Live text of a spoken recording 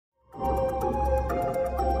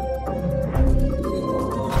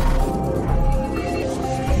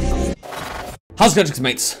How's it going,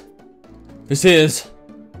 mates? This is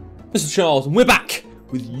Mrjacharles, and we're back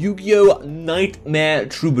with Yu-Gi-Oh! Nightmare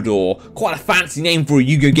Troubadour. Quite a fancy name for a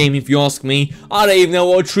Yu-Gi-Oh! Game, if you ask me. I don't even know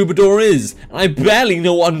what a Troubadour is, and I barely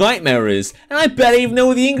know what a Nightmare is, and I barely even know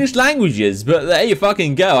what the English language is, but there you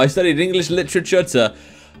fucking go. I studied English literature to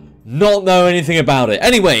not know anything about it.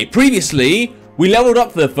 Anyway, previously, we leveled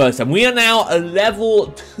up for the first time. We are now a level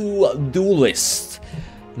 2 duelist.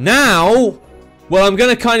 Now, well, I'm going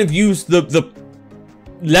to kind of use the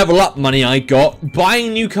level up money I got,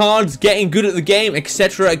 buying new cards, getting good at the game,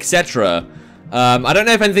 etc, etc. I don't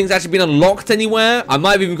know if anything's actually been unlocked anywhere. I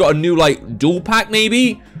might have even got a new, like, duel pack,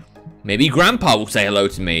 maybe. Maybe Grandpa will say hello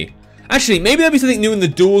to me. Actually, maybe there'll be something new in the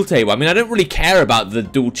duel table. I mean, I don't really care about the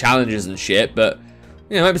duel challenges and shit, but,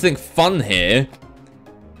 you know, maybe something fun here.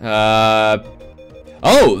 Oh,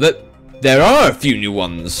 there are a few new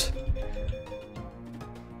ones.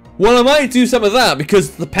 Well, I might do some of that,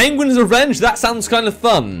 because the Penguin's Revenge, that sounds kind of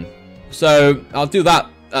fun. So, I'll do that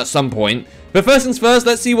at some point. But first things first,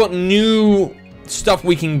 let's see what new stuff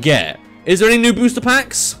we can get. Is there any new booster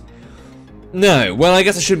packs? No. Well, I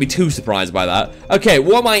guess I shouldn't be too surprised by that. Okay,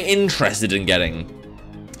 what am I interested in getting?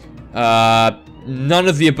 None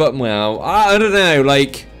of the above. Well, I don't know,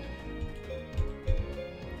 like,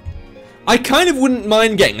 I kind of wouldn't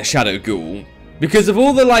mind getting a Shadow Ghoul, because of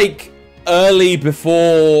all the, like, early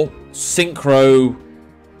before synchro,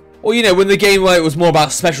 or, you know, when the game, like, was more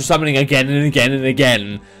about special summoning again and again and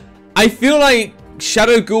again, I feel like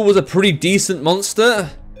Shadow Ghoul was a pretty decent monster,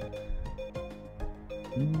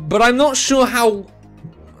 but I'm not sure how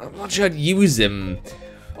much I'd use him.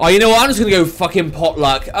 Oh, you know what, I'm just gonna go fucking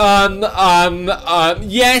potluck.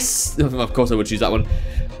 Yes, of course I would choose that one.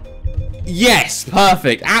 Yes,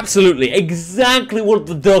 perfect, absolutely, exactly what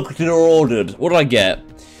the doctor ordered. What did I get?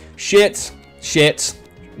 Shit. Shit.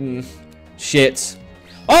 Shit.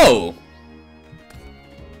 Oh!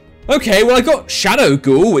 Okay, well, I got Shadow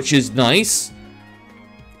Ghoul, which is nice.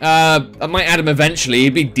 I might add him eventually.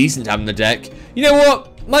 It'd be decent to have in the deck. You know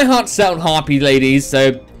what? My heart's set on Harpy, ladies,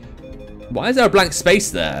 so... Why is there a blank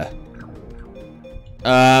space there?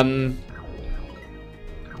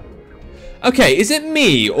 Okay, is it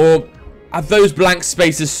me, or have those blank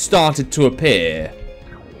spaces started to appear?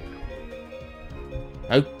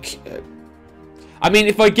 Okay. I mean,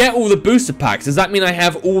 if I get all the booster packs, does that mean I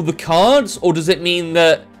have all the cards? Or does it mean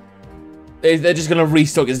that they're just going to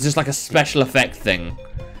restock? It's just like a special effect thing.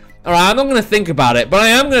 Alright, I'm not going to think about it. But I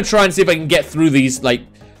am going to try and see if I can get through these, like,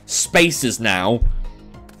 spaces now.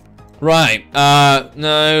 Right.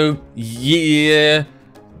 No. Yeah.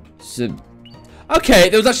 So, okay,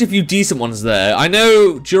 there was actually a few decent ones there. I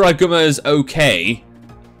know Jiraiya is okay.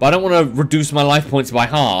 But I don't want to reduce my life points by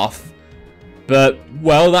half. But,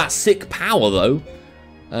 well, that's sick power, though.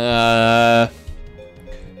 Okay,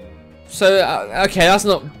 that's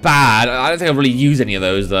not bad. I don't think I've really used any of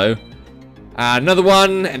those, though. Another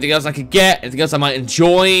one. Anything else I could get? Anything else I might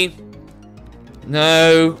enjoy?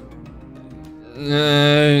 No.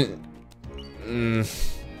 No.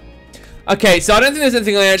 Okay, so I don't think there's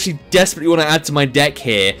anything I actually desperately want to add to my deck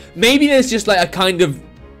here. Maybe there's just, like, a kind of,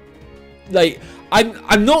 like...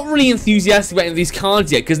 I'm not really enthusiastic about any of these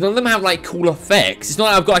cards yet, because none of them have, like, cool effects. It's not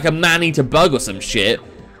like I've got, like, a man-eater bug or some shit.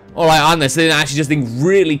 Or, like, I don't know, so they're actually just think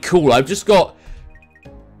really cool. I've just got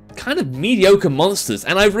kind of mediocre monsters,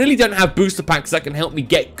 and I really don't have booster packs that can help me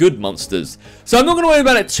get good monsters. So I'm not going to worry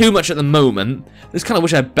about it too much at the moment. I just kind of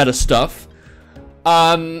wish I had better stuff.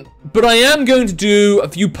 But I am going to do a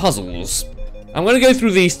few puzzles. I'm going to go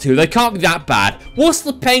through these two. They can't be that bad. What's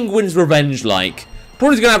the Penguin's Revenge like?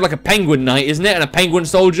 Probably gonna have like a penguin knight, isn't it? And a penguin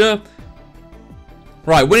soldier.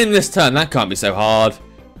 Right, winning this turn, that can't be so hard.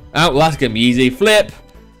 Oh, well, that's gonna be easy. Flip.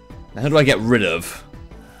 Now, who do I get rid of?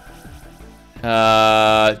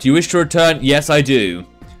 Do you wish to return? Yes, I do.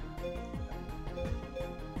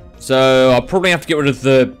 So, I'll probably have to get rid of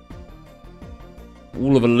the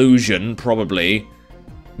Wall of Illusion, probably.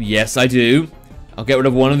 Yes, I do. I'll get rid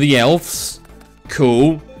of one of the elves.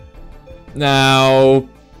 Cool. Now...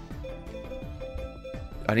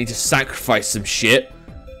 I need to sacrifice some shit.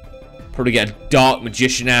 Probably get a Dark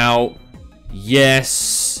Magician out.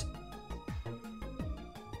 Yes.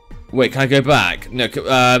 Wait, can I go back? No,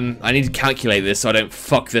 I need to calculate this so I don't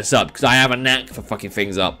fuck this up, because I have a knack for fucking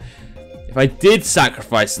things up. If I did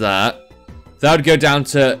sacrifice that, that would go down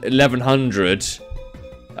to 1100.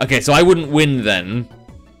 Okay, so I wouldn't win then.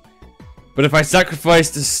 But if I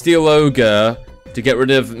sacrificed a Steel Ogre to get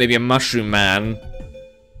rid of maybe a Mushroom Man...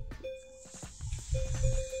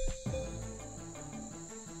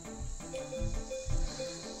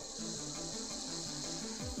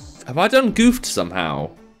 Have I done goofed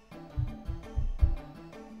somehow?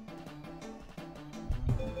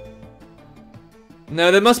 No,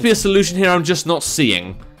 there must be a solution here I'm just not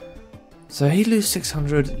seeing. So he loses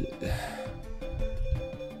 600.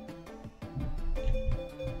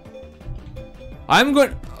 I'm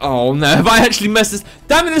going... Oh no, have I actually messed this?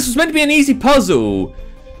 Damn it, this was meant to be an easy puzzle.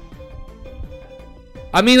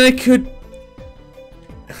 I mean, I could...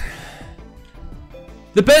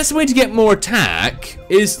 The best way to get more attack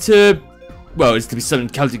is to... Well, is to be some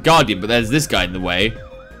Celtic Guardian, but there's this guy in the way.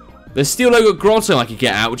 There's Steel Ogre Grotto I could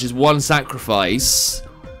get out, which is 1 sacrifice.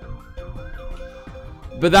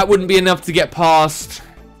 But that wouldn't be enough to get past...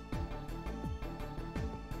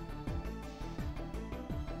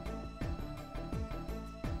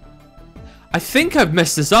 I think I've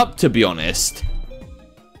messed this up, to be honest.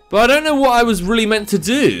 But I don't know what I was really meant to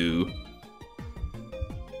do.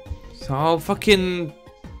 So I'll fucking...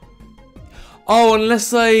 Oh,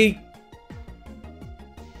 unless I...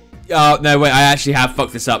 Oh, no, wait, I actually have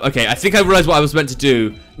fucked this up. Okay, I think I realized what I was meant to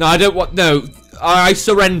do. No, I don't want... No, I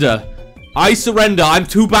surrender. I surrender. I'm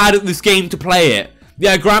too bad at this game to play it.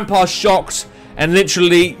 Yeah, Grandpa's shocked. And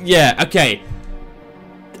literally, yeah, okay.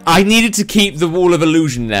 I needed to keep the Wall of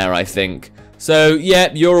Illusion there, I think. So,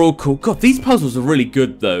 yeah, you're all cool. God, these puzzles are really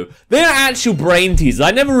good, though. They're actual brain teasers.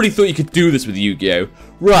 I never really thought you could do this with Yu-Gi-Oh!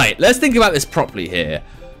 Right, let's think about this properly here.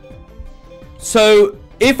 So,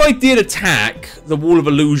 if I did attack the Wall of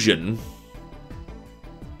Illusion,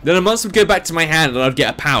 then I must go back to my hand and I'd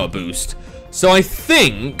get a power boost. So I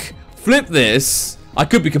think, flip this. I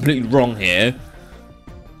could be completely wrong here.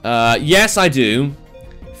 Yes, I do.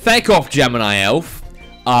 Feck off Gemini Elf.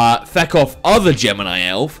 Feck off other Gemini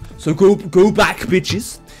Elf. So go back,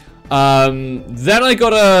 bitches. Then I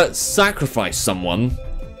gotta sacrifice someone.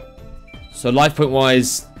 So life point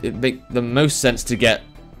wise, it make the most sense to get...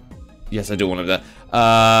 Yes, I do want to...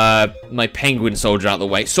 my Penguin Soldier out of the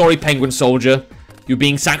way. Sorry, Penguin Soldier. You're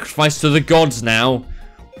being sacrificed to the gods now.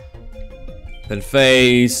 Then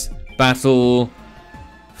phase. Battle.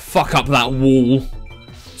 Fuck up that wall.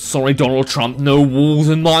 Sorry, Donald Trump. No walls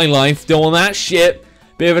in my life. Don't want that shit.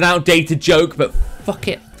 Bit of an outdated joke, but fuck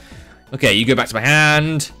it. Okay, you go back to my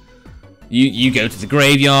hand. You go to the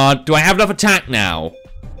graveyard. Do I have enough attack now?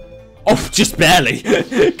 Oh, just barely.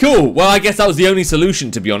 Cool. Well, I guess that was the only solution,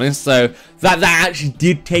 to be honest. So that actually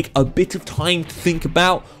did take a bit of time to think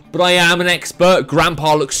about. But I am an expert.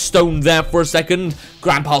 Grandpa looks stoned there for a second.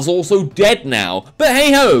 Grandpa's also dead now. But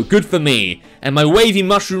hey ho, good for me. And my wavy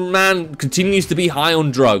mushroom man continues to be high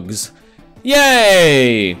on drugs.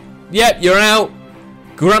 Yay! Yep, you're out.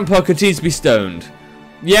 Grandpa continues to be stoned.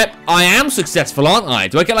 Yep, I am successful, aren't I?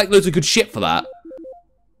 Do I get like loads of good shit for that?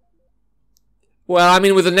 Well, I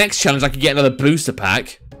mean, with the next challenge, I could get another booster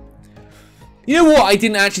pack. You know what I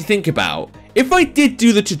didn't actually think about? If I did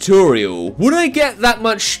do the tutorial, would I get that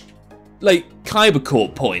much, like, Kyber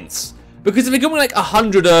Court points? Because if I got me, like,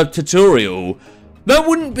 100 tutorial, that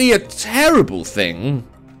wouldn't be a terrible thing.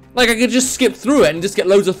 Like, I could just skip through it and just get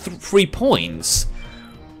loads of free points.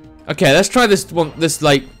 Okay, let's try this one,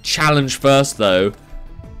 like, challenge first, though.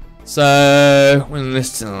 So, when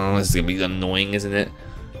this... Oh, this is gonna be annoying, isn't it?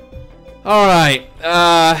 Alright,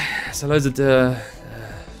 so loads of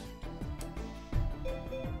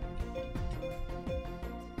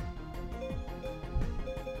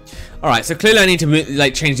Alright, so clearly I need to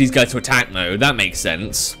like change these guys to attack mode. That makes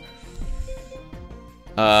sense.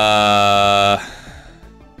 Now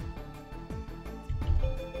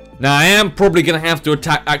I am probably gonna have to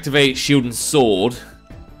activate Shield and Sword.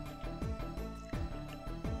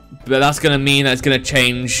 But that's gonna mean that it's gonna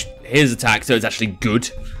change his attack so it's actually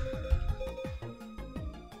good.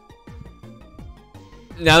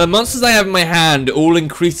 Now, the monsters I have in my hand all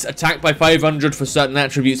increase attack by 500 for certain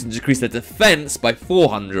attributes and decrease their defense by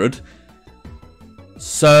 400.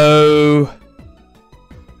 So...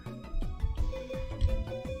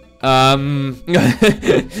 How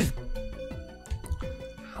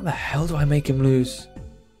the hell do I make him lose?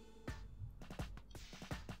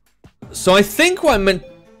 So I think what I meant...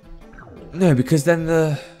 No, because then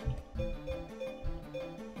the...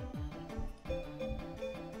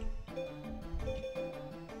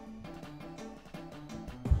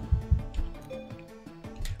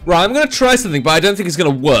 Right, I'm gonna try something, but I don't think it's gonna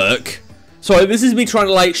work. Sorry, this is me trying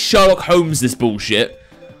to, like, Sherlock Holmes this bullshit.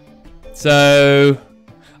 So...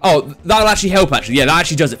 Oh, that'll actually help, actually. Yeah, that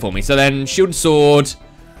actually does it for me. So then, Shield and Sword.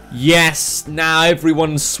 Yes, now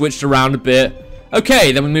everyone's switched around a bit.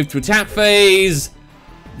 Okay, then we move to attack phase.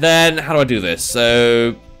 Then, how do I do this?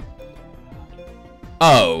 So...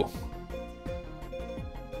 Oh.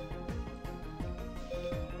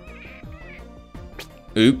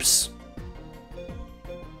 Oops.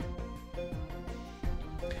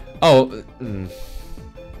 Oh,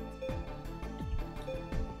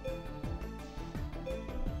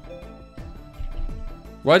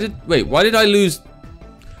 Why did I lose?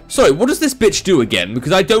 Sorry, what does this bitch do again?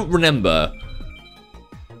 Because I don't remember.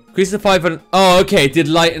 Increase the 500. Oh, okay, it did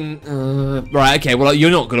lighten. Right, okay, well,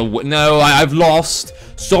 you're not gonna win. No, I've lost.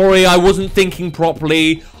 Sorry, I wasn't thinking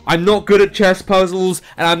properly. I'm not good at chess puzzles,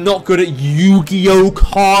 and I'm not good at Yu-Gi-Oh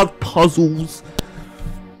card puzzles.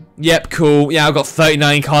 Yep, cool. Yeah, I've got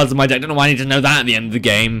 39 cards in my deck. Don't know why I need to know that at the end of the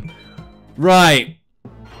game. Right.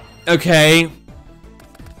 Okay.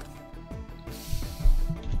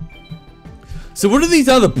 So what do these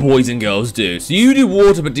other boys and girls do? So you do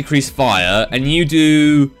water but decrease fire, and you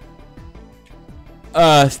do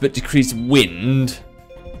earth but decrease wind.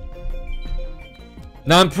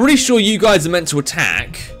 Now I'm pretty sure you guys are meant to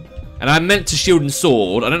attack, and I'm meant to shield and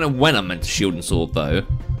sword. I don't know when I'm meant to shield and sword though.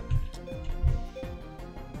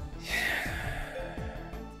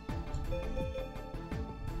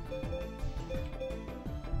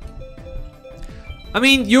 I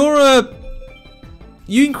mean, you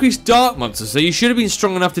increased dark monsters, so you should have been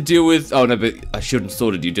strong enough to deal with. Oh no, but I shield and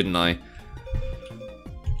sworded you, didn't I?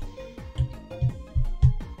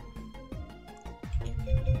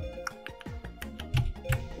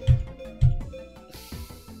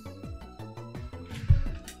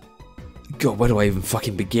 God, where do I even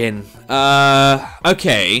fucking begin?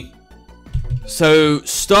 Okay. So,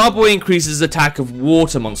 Starboy increases attack of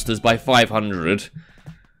water monsters by 500.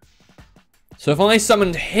 So if I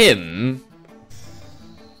summoned him,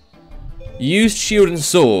 used shield and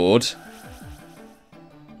sword.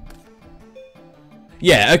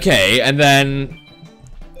 Yeah, okay, and then...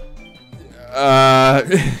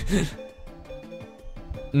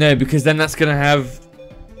 no, because then that's gonna have...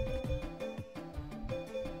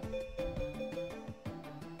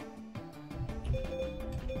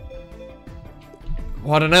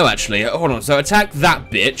 Well, I don't know, actually. Hold on. So attack that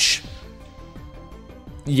bitch.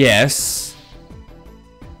 Yes.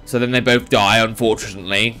 So then they both die,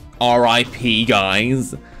 unfortunately. R.I.P.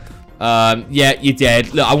 guys. Yeah, you're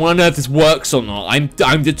dead. Look, I want to know if this works or not.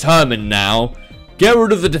 I'm determined now. Get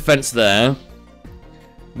rid of the defense there.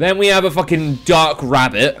 Then we have a fucking dark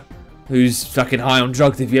rabbit, who's fucking high on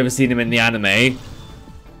drugs if you've ever seen him in the anime.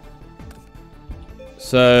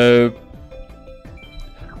 So...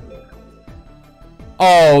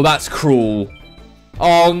 Oh, that's cruel.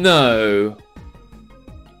 Oh, no.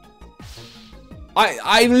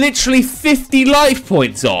 I'm literally 50 life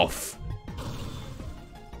points off.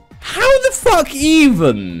 How the fuck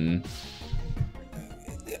even?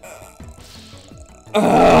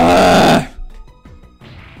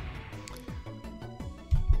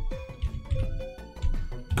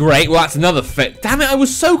 Great, well that's another fit. Damn it, I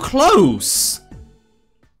was so close.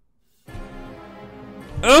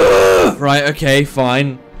 Right, okay,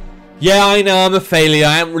 fine. Yeah, I know, I'm a failure.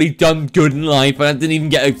 I haven't really done good in life. I didn't even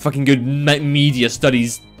get a fucking good media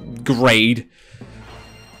studies grade.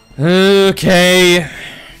 Okay.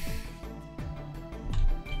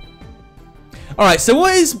 Alright, so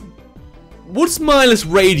what's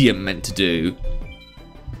Milus Radium meant to do?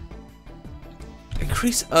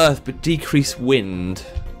 Increase earth, but decrease wind.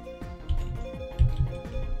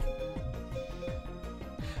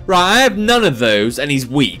 Right, I have none of those, and he's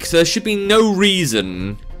weak, so there should be no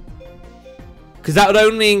reason. Because that would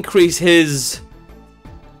only increase his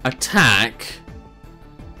attack.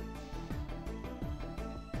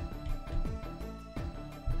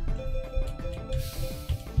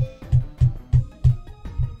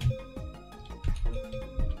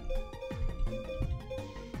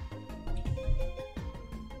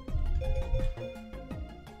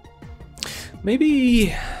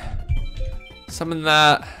 Maybe summon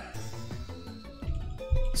that.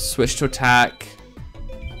 Switch to attack.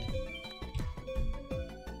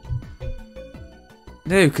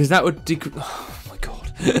 No, because that would decrease. Oh my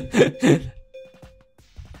god.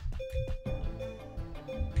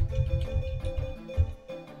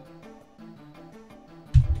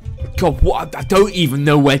 God, what? I don't even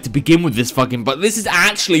know where to begin with this fucking. But this is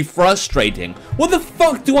actually frustrating. What the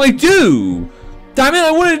fuck do I do? Damn it!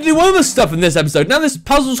 I wanted to do other stuff in this episode. Now this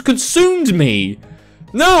puzzle's consumed me.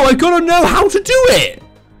 No, I gotta know how to do it.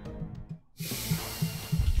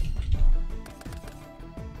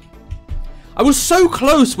 I was so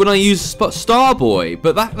close when I used Starboy,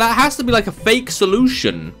 but that has to be like a fake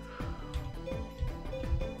solution.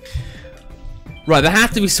 Right, they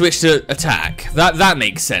have to be switched to attack. That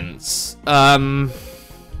makes sense.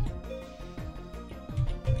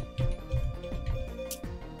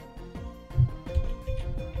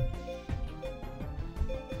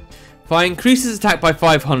 If I increase his attack by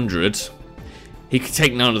 500, he could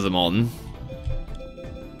take none of them on.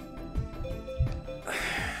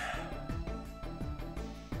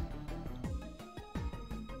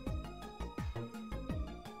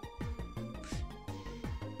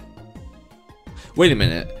 Wait a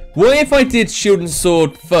minute. What if I did Shield and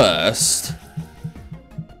Sword first?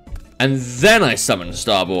 And then I summoned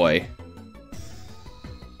Starboy?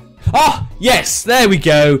 Oh, yes, there we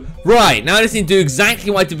go. Right, now I just need to do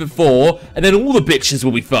exactly what I did before, and then all the bitches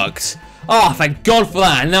will be fucked. Oh, thank God for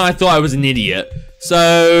that. And now I thought I was an idiot.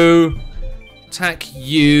 So, attack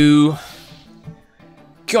you.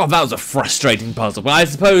 God, that was a frustrating puzzle. But I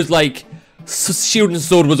suppose, like, Shield and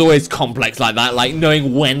Sword was always complex like that, like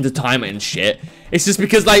knowing when to time it and shit. It's just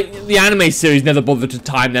because, like, the anime series never bothered to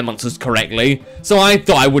time their monsters correctly. So I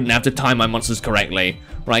thought I wouldn't have to time my monsters correctly.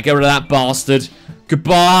 Right, get rid of that bastard.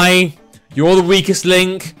 Goodbye. You're the weakest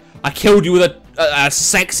link. I killed you with a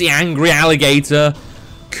sexy, angry alligator.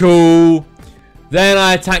 Cool. Then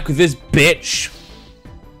I attack with this bitch.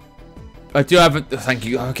 I do have a... Thank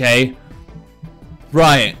you. Okay.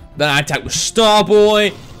 Right. Then I attack with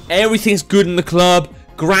Starboy. Everything's good in the club.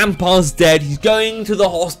 Grandpa's dead. He's going to the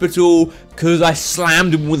hospital because I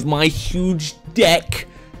slammed him with my huge deck.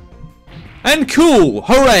 And cool.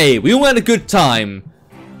 Hooray. We all had a good time.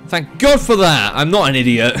 Thank God for that. I'm not an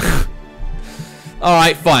idiot.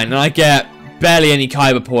 Alright, fine. And I get barely any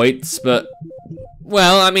Kyber points, but...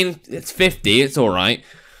 Well, I mean, it's 50. It's alright.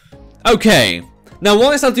 Okay. Now,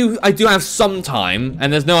 whilst I do have some time,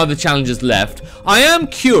 and there's no other challenges left, I am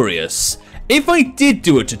curious. If I did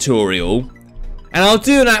do a tutorial, and I'll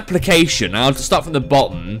do an application, I'll start from the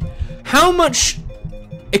bottom, how much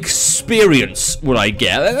experience would I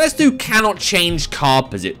get? Let's do cannot change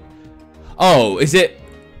card position. Oh, is it...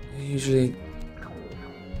 Usually...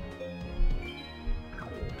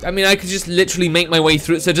 I mean, I could just literally make my way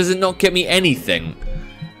through it, so does it not get me anything?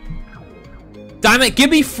 Damn it, give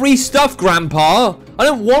me free stuff, Grandpa! I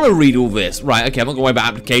don't want to read all this. Right, okay, I'm not going to worry about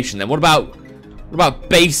application then. What about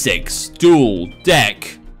basics? Duel,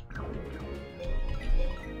 deck.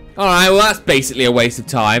 Alright, well that's basically a waste of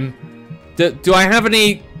time. Do I have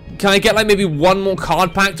any... Can I get like maybe one more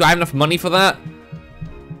card pack? Do I have enough money for that?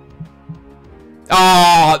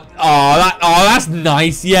 Oh, that's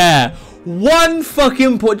nice, yeah. One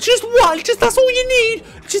fucking point. Just one. Just that's all you need.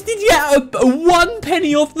 Just need to get a 1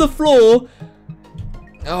 penny off the floor.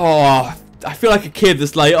 Oh, I feel like a kid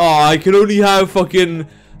that's like, oh, I can only have fucking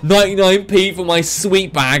 99p for my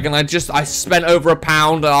sweet bag, and I spent over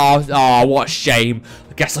 £1. Oh, what a shame.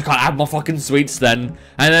 I guess I can't have my fucking sweets then.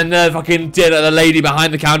 And then the lady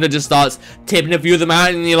behind the counter just starts tipping a few of them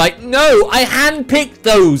out, and you're like, no, I handpicked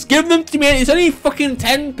those. Give them to me. It's only fucking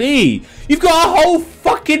 10p. You've got a whole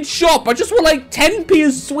fucking shop. I just want like 10p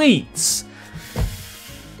of sweets.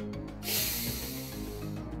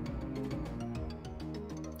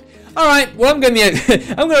 Alright, well I'm going to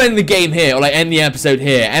end the game here, or like end the episode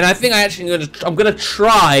here, and I think I'm going to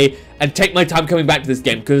try and take my time coming back to this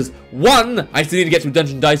game, because one, I still need to get through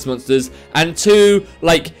Dungeon Dice Monsters, and two,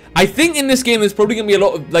 like, I think in this game there's probably going to be a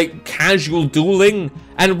lot of, like, casual dueling,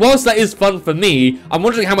 and whilst that is fun for me, I'm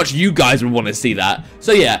wondering how much you guys would want to see that.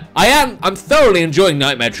 So yeah, I'm thoroughly enjoying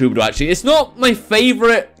Nightmare Troubadour, actually. It's not my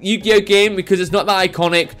favourite Yu-Gi-Oh game, because it's not that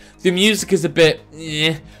iconic, the music is a bit,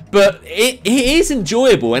 but it is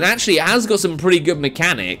enjoyable, and actually it has got some pretty good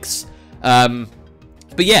mechanics.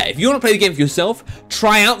 But yeah, if you want to play the game for yourself,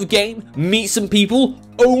 try out the game, meet some people,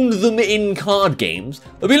 own them in card games.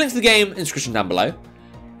 There'll be a link to the game in the description down below.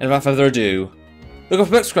 And without further ado, look up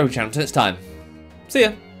the subscribe channel until it's time. See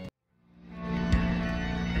ya.